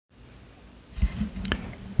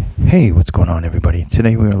Hey, what's going on, everybody?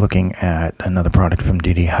 Today we are looking at another product from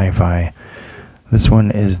ddhifi. This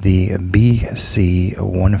one is the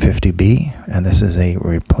BC150B, and this is a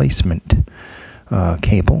replacement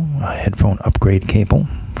cable, a headphone upgrade cable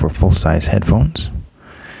for full-size headphones.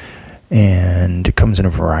 And it comes in a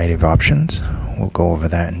variety of options. We'll go over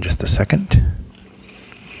that in just a second.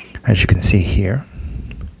 As you can see here,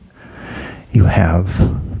 you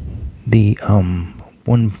have the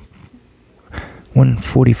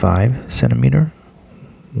 145 centimeter,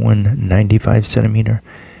 195 centimeter,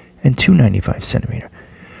 and 295 centimeter.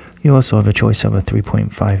 You also have a choice of a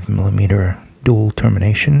 3.5 millimeter dual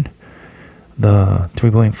termination. The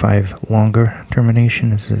 3.5 longer termination.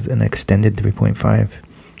 This is an extended 3.5.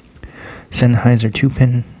 Sennheiser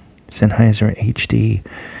 2-pin, Sennheiser HD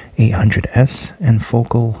 800S, and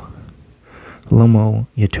focal Lomo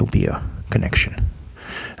Utopia connection.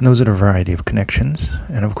 And those are a variety of connections.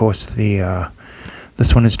 And of course,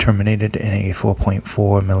 this one is terminated in a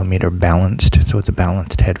 4.4 millimeter balanced, so it's a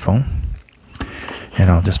balanced headphone. And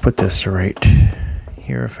I'll just put this right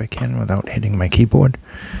here if I can without hitting my keyboard.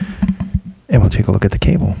 And we'll take a look at the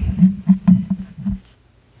cable.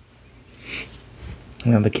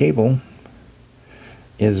 Now the cable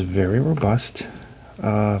is very robust.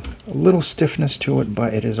 A little stiffness to it,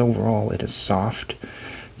 but it is soft.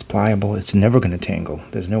 It's pliable. It's never going to tangle.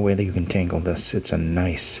 There's no way that you can tangle this. It's a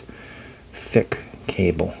nice, thick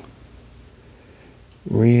cable.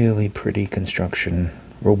 Really pretty construction.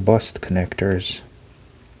 Robust connectors.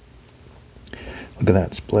 Look at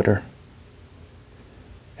that splitter.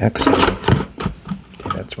 Excellent.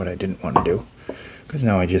 That's what I didn't want to do, because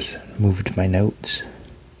now I just moved my notes.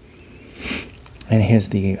 And here's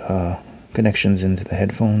the connections into the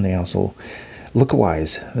headphone. They also,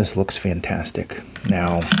 look-wise, this looks fantastic.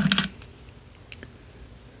 Now,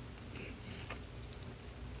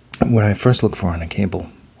 what I first look for on a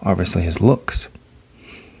cable, obviously, is looks.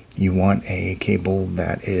 You want a cable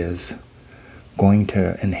that is going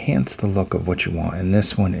to enhance the look of what you want, and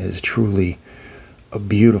this one is truly a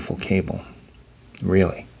beautiful cable,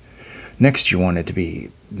 really. Next, you want it to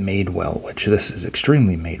be made well, which this is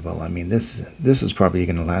extremely made well. I mean, this is probably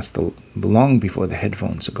going to last long before the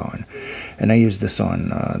headphones are gone. And I use this on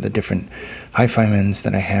the different hi-fi mins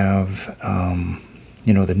that I have.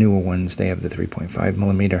 You know, the newer ones, they have the 3.5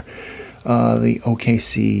 millimeter. The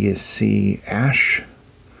OKC Ash,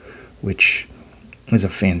 which is a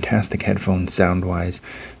fantastic headphone sound-wise.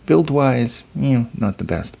 Build-wise, you know, not the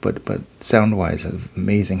best, but sound-wise, an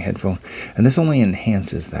amazing headphone. And this only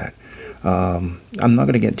enhances that. I'm not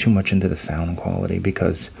going to get too much into the sound quality,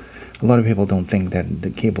 because a lot of people don't think that the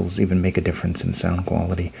cables even make a difference in sound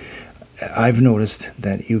quality. I've noticed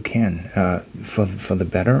that you can, for the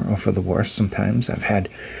better or for the worse sometimes. I've had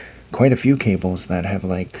quite a few cables that have,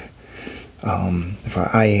 like, for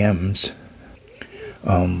IAMs.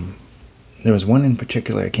 There was one in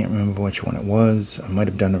particular, I can't remember which one it was. I might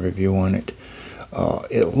have done a review on it.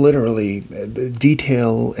 It literally, the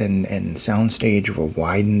detail and soundstage were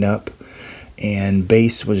widened up, and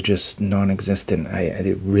bass was just non-existent.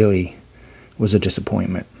 It really was a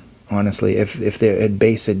disappointment, honestly. If the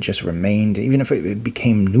bass had just remained, even if it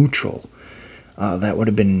became neutral, that would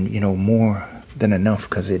have been, you know, more than enough,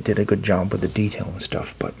 because it did a good job with the detail and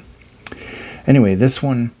stuff. But anyway, this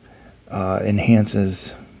one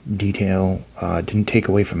enhances detail, didn't take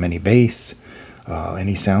away from any bass,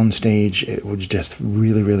 any soundstage. It was just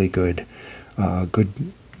really, really good.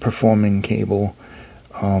 Good performing cable.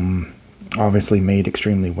 Obviously made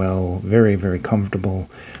extremely well. Very, very comfortable.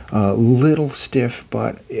 Little stiff,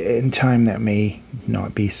 but in time that may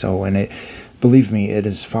not be so. And believe me, it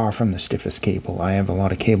is far from the stiffest cable. I have a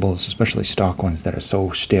lot of cables, especially stock ones, that are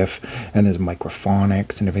so stiff, and there's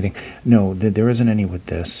microphonics and everything. No, there isn't any with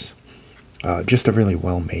this. Just a really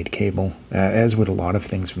well-made cable. As with a lot of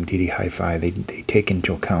things from ddhifi, they take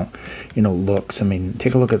into account, you know, looks. I mean,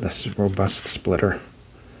 take a look at this robust splitter.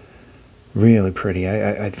 Really pretty.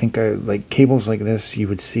 I think like cables like this you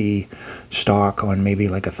would see stock on maybe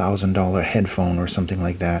like $1,000 headphone or something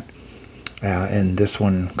like that. And this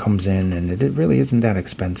one comes in, and it really isn't that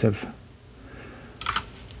expensive.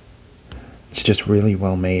 It's just really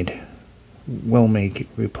well-made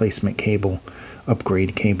replacement cable.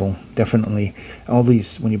 Upgrade cable. Definitely, all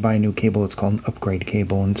these, when you buy a new cable, it's called an upgrade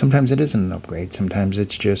cable, and sometimes it isn't an upgrade. Sometimes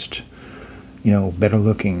it's just, you know, better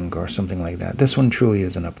looking or something like that. This one truly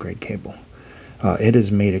is an upgrade cable. It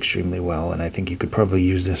is made extremely well, and I think you could probably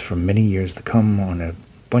use this for many years to come on a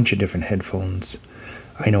bunch of different headphones.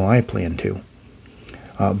 I know I plan to.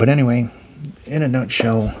 But anyway, in a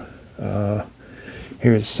nutshell,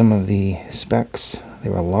 here's some of the specs.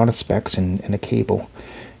 There were a lot of specs in a cable.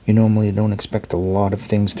 You normally don't expect a lot of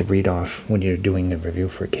things to read off when you're doing a review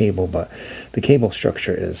for a cable, but the cable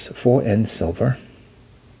structure is 4N silver,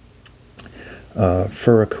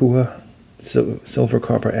 Furukawa silver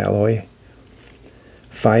copper alloy,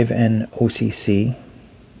 5N OCC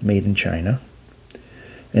made in China,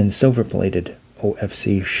 and silver plated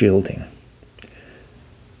OFC shielding.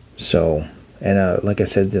 So, and like I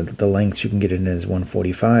said, the lengths you can get it in is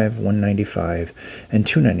 145, 195, and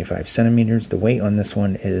 295 centimeters. The weight on this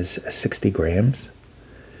one is 60 grams.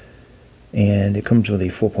 And it comes with a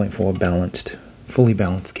 4.4 balanced, fully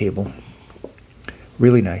balanced cable.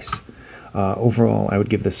 Really nice. Overall, I would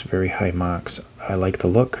give this very high marks. I like the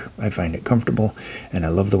look, I find it comfortable, and I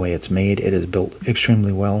love the way it's made. It is built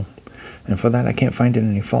extremely well, and for that I can't find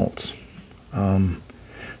any faults.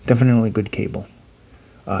 Definitely good cable.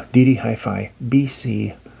 ddhifi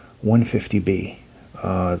BC150B.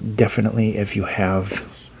 Definitely, if you have,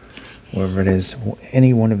 wherever it is,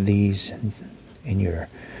 any one of these in your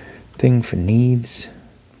thing for needs,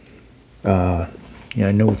 yeah,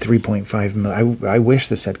 I know 3.5 mil. I wish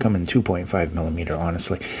this had come in 2.5 millimeter,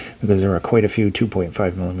 honestly, because there are quite a few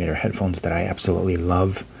 2.5 millimeter headphones that I absolutely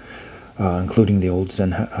love, including the old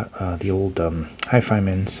Hi-Fi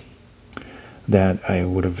Mins that I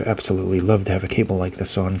would have absolutely loved to have a cable like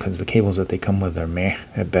this on, because the cables that they come with are meh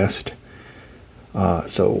at best.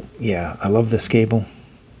 So yeah, I love this cable.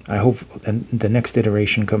 I hope the next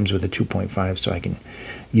iteration comes with a 2.5 so I can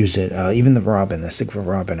use it. Even the Robin, the Sigma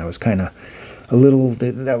Robin, I was kind of a little,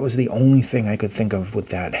 that was the only thing I could think of with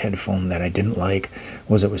that headphone that I didn't like,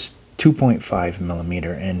 was it was 2.5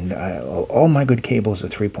 millimeter, and all my good cables are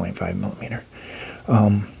 3.5 millimeter.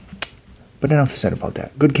 But enough said about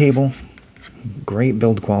that. Good cable, great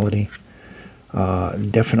build quality,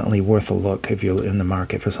 definitely worth a look if you're in the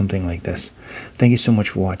market for something like this. Thank you so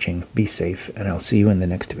much for watching. Be safe, and I'll see you in the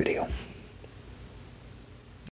next video.